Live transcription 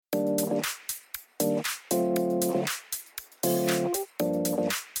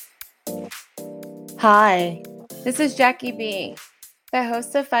Hi, this is Jacqui B, the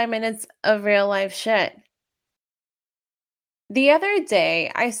host of 5 Minutes of Real Life Shit. The other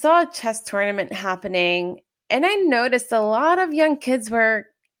day, I saw a chess tournament happening, and I noticed a lot of young kids were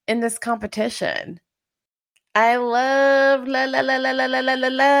in this competition. I love,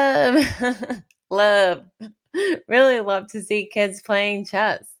 really love to see kids playing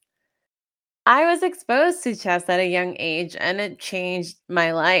chess. I was exposed to chess at a young age, and it changed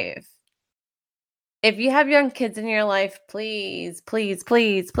my life. If you have young kids in your life, please, please,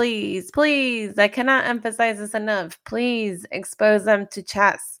 please, please, please, I cannot emphasize this enough. Please expose them to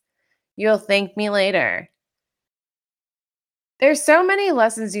chess. You'll thank me later. There's so many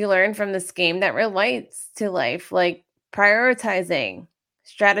lessons you learn from this game that relates to life, like prioritizing,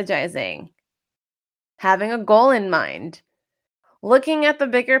 strategizing, having a goal in mind, looking at the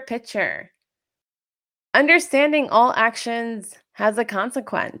bigger picture, understanding all actions has a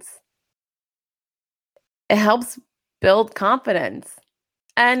consequence. It helps build confidence.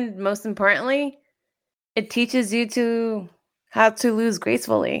 And most importantly, it teaches you how to lose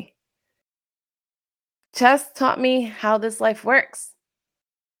gracefully. Chess taught me how this life works.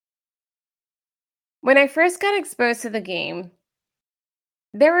 When I first got exposed to the game,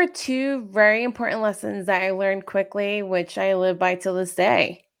 there were two very important lessons that I learned quickly, which I live by till this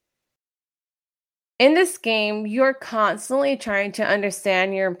day. In this game, you're constantly trying to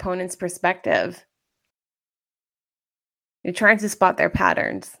understand your opponent's perspective. You're trying to spot their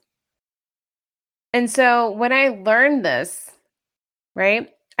patterns. And so when I learned this, right,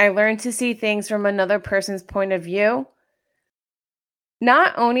 I learned to see things from another person's point of view.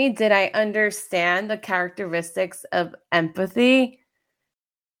 Not only did I understand the characteristics of empathy,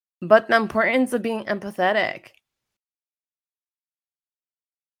 but the importance of being empathetic.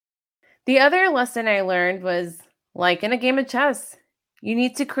 The other lesson I learned was, like in a game of chess, you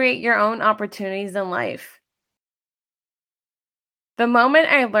need to create your own opportunities in life. The moment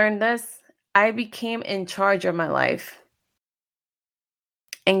I learned this, I became in charge of my life.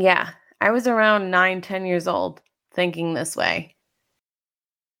 And yeah, I was around 9-10 years old thinking this way.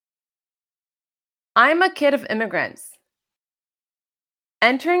 I'm a kid of immigrants.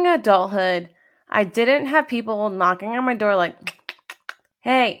 Entering adulthood, I didn't have people knocking on my door like,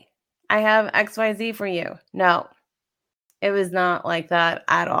 hey, I have XYZ for you. No, it was not like that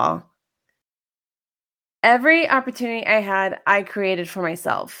at all. Every opportunity I had, I created for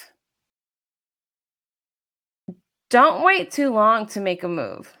myself. Don't wait too long to make a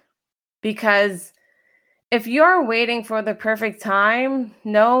move, because if you're waiting for the perfect time,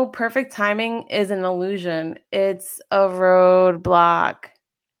 no, perfect timing is an illusion. It's a roadblock.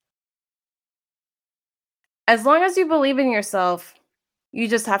 As long as you believe in yourself, you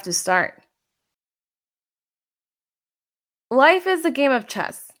just have to start. Life is a game of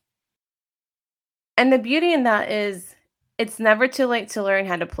chess. And the beauty in that is it's never too late to learn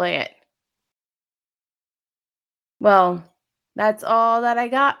how to play it. Well, that's all that I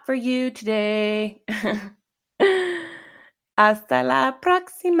got for you today. Hasta la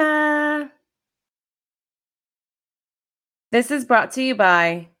próxima. This is brought to you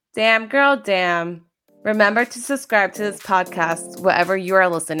by Damn Girl Damn. Remember to subscribe to this podcast wherever you are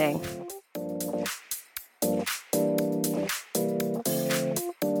listening.